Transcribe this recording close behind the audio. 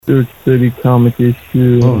Search City comic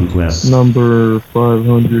issue number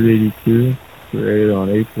 582, created on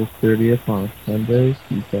April 30th on a Sunday,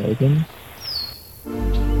 2000.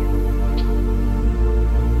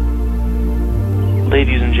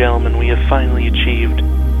 Ladies and gentlemen, we have finally achieved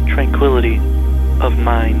tranquility of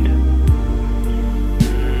mind.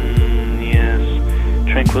 Yes,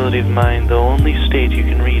 tranquility of mind, the only state you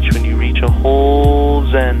can reach when you reach a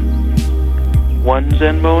whole Zen. One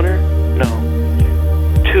Zen boner? No.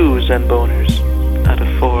 2 Zen boners out of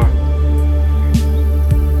 4.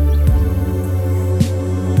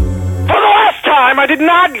 For the last time, I did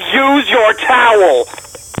not use your towel.